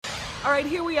All right,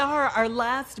 here we are, our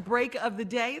last break of the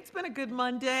day. It's been a good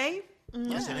Monday.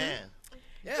 Yes, it has.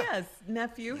 Yeah. Yes,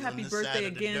 nephew. Happy birthday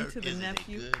again to the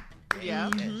nephew. Yeah.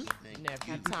 Mm-hmm.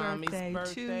 Nephew Happy Tommy's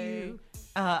birthday to you.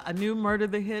 A new Murder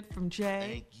the Hit from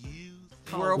Jay. Thank you.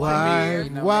 World Why?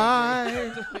 premiere.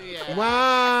 Why?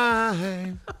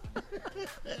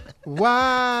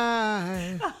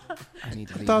 I need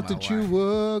to leave Thought my that you wife.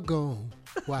 were gone.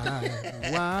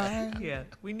 Why? Yeah,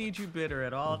 we need you bitter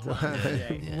at all times,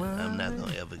 Jay. Yeah, I'm not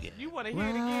gonna ever get. You want to hear it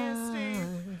again, Steve?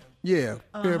 Yeah,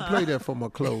 yeah, play that for my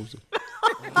closer.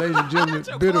 Ladies and gentlemen,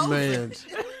 Bitter Man's.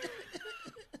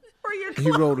 For your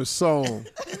He wrote a song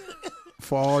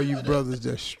for all you brothers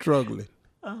that's struggling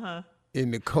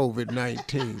in the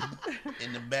COVID-19.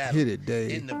 In the battle. Hit it,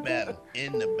 Dave. In the battle.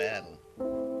 In the battle.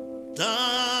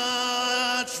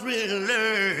 Starts real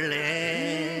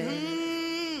early.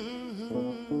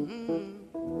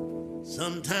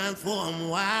 Sometimes for I'm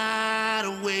wide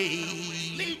awake.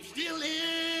 Sleep still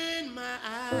in my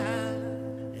eyes.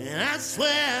 And I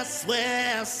swear,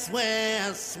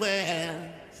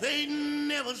 Satan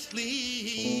never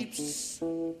sleeps.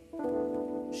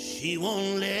 She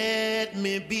won't let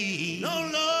me be. No,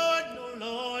 Lord, no,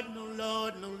 Lord, no,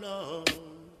 Lord, no, Lord.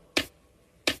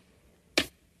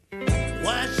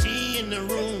 Why is she in the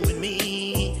room with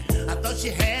me? I thought she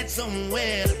had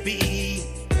somewhere to be.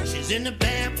 She's in the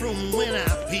bathroom when I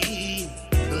pee.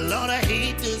 Lord, I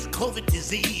hate this COVID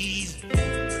disease.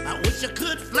 I wish I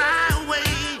could fly away.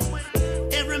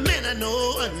 Every man I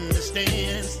know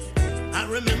understands. I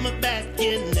remember back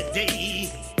in the day,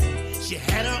 she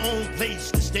had her own place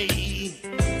to stay.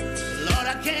 Lord,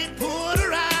 I can't put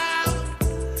her out,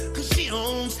 'cause she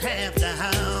owns half the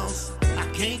house. I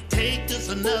can't take this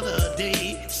another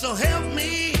day, so help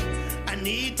me. I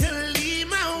need to leave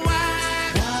my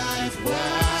wife.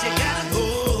 She gotta go.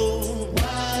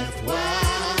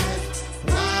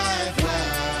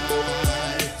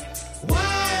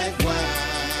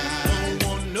 Don't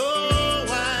want no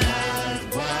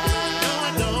wife. No, I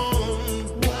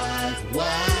don't.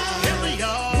 Help me,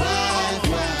 y'all.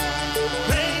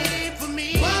 Pray for me.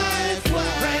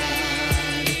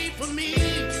 Pray for me.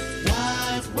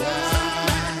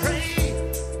 Somebody pray.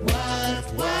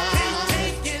 Can't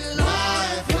take it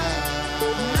long.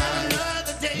 Not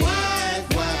another day.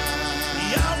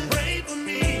 Y'all pray for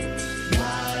me.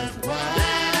 That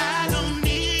I don't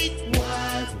need.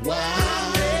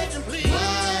 I'm begging, please. I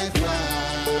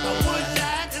wish I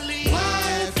could leave.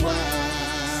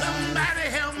 Somebody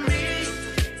help me.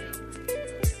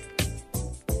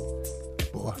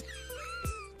 Boy,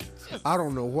 I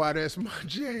don't know why that's my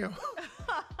jam.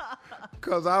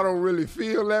 Because I don't really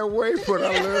feel that way, but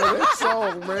I love that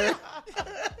song, man.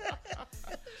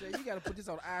 Jay, you gotta put this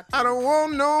on iTunes. I don't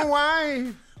want no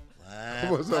wife.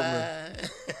 What's up, man?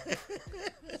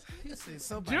 You said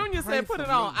somebody Junior pray said put for it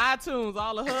on me. iTunes.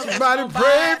 All the husbands Somebody gonna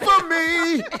pray buy for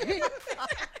me.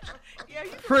 Yeah, you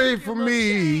can Pray make for your little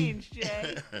me. change,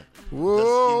 Jay.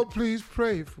 Whoa, please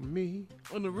pray for me. it.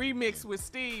 On the remix with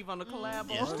Steve on the collab.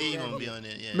 Yeah, Steve gonna be on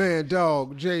there. Yeah. Man,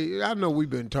 dog, Jay, I know we've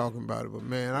been talking about it, but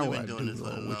man, I We've want been to doing do this for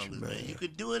the one with you, longest, man. man. You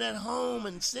could do it at home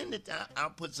and send it. I'll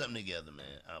put something together, man.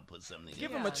 I'll put something together.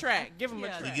 Give him a track. Give him a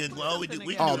Yeah. track. We Something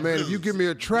can Oh do man, blues. if you give me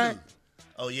a track,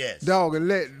 Oh yes. dog, and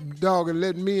let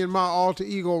me and my alter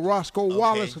ego Roscoe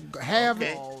Wallace have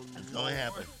okay. it. It's gonna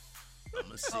happen. I'm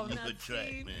gonna send you now a track,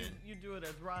 Steve, man. you do it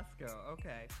as Roscoe.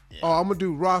 Okay. Oh, I'm gonna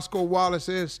do Roscoe Wallace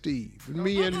and Steve.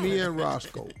 Me and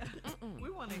Roscoe. We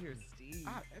want to hear Steve.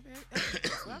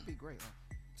 That'd be great.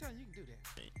 Tell you can do that.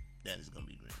 That is gonna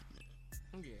be great.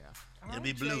 Man. Yeah. All It'll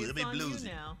be Jay, blues. it's It'll be on you bluesy.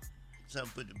 now.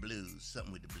 Something with the blues.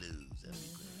 Something with the blues. That'd be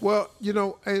great. Well,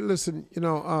 hey, listen,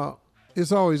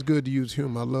 it's always good to use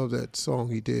humor. I love that song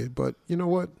he did, but you know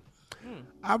what?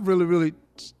 I've really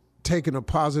taken a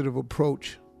positive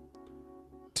approach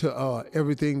to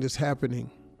everything that's happening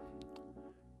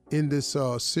in this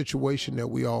situation that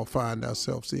we all find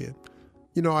ourselves in.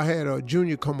 I had a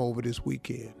Junior come over this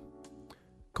weekend,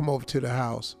 come over to the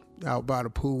house out by the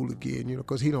pool again,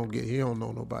 because he don't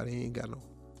know nobody.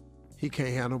 He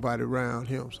can't have nobody around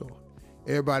him. So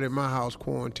everybody in my house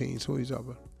quarantined, so he's up.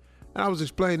 And I was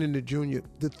explaining to Junior,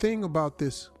 the thing about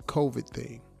this COVID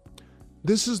thing,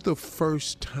 this is the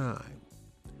first time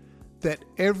that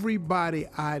everybody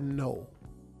I know,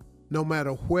 no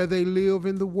matter where they live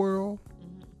in the world,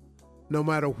 no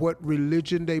matter what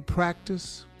religion they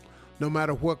practice, no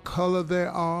matter what color they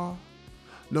are,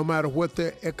 no matter what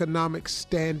their economic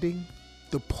standing,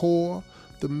 the poor,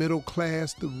 the middle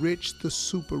class, the rich, the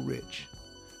super rich.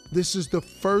 This is the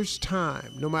first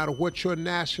time, no matter what your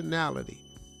nationality,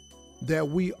 that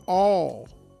we all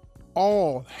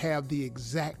have the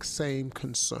exact same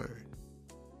concern.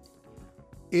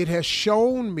 it has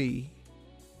shown me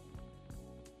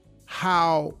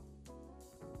how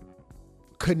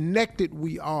connected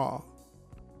we are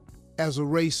as a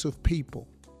race of people.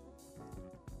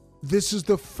 This is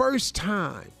the first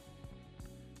time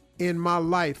in my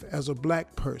life as a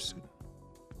black person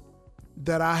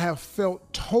that I have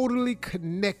felt totally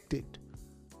connected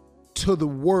to the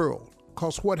world,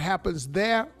 because what happens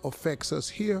there affects us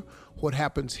here. What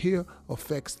happens here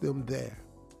affects them there.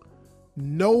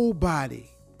 Nobody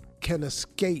can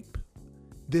escape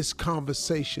this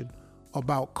conversation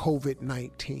about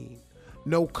COVID-19.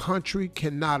 No country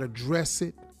cannot address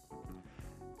it.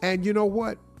 And you know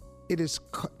what? It has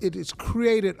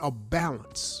created a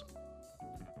balance.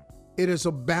 It is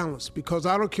a balance, because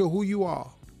I don't care who you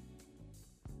are.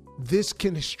 This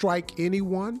can strike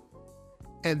anyone,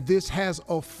 and this has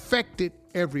affected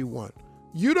everyone.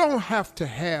 You don't have to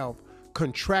have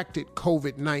contracted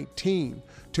COVID-19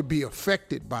 to be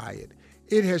affected by it.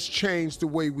 It has changed the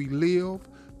way we live,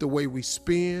 the way we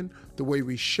spend, the way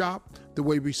we shop, the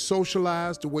way we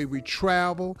socialize, the way we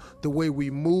travel, the way we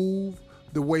move,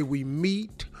 the way we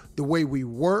meet, the way we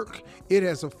work. It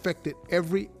has affected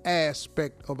every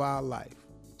aspect of our life.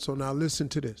 So now listen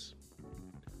to this.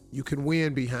 You can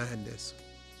win behind this.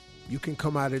 You can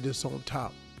come out of this on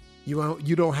top.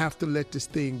 You don't have to let this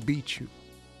thing beat you,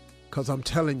 because I'm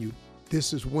telling you,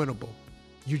 this is winnable.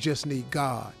 You just need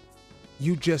God.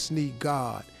 You just need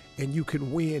God, and you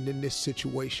can win in this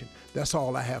situation. That's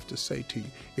all I have to say to you.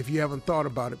 If you haven't thought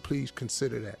about it, please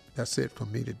consider that. That's it for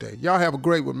me today. Y'all have a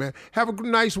great one, man. Have a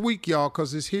nice week, y'all,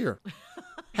 because it's here.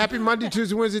 Happy Monday,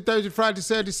 Tuesday, Wednesday, Thursday, Friday,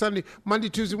 Saturday, Sunday. Monday,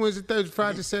 Tuesday, Wednesday, Thursday,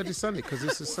 Friday, Saturday, Sunday, because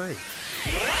it's the same.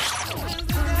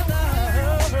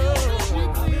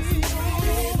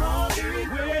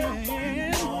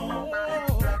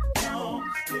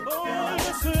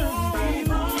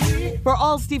 For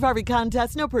all Steve Harvey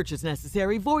contests, no purchase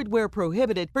necessary, void where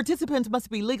prohibited. Participants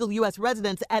must be legal U.S.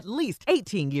 residents at least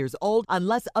 18 years old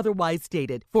unless otherwise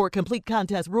stated. For complete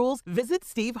contest rules, visit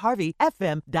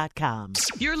steveharveyfm.com.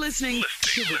 You're listening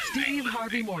to the Steve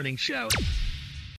Harvey Morning Show.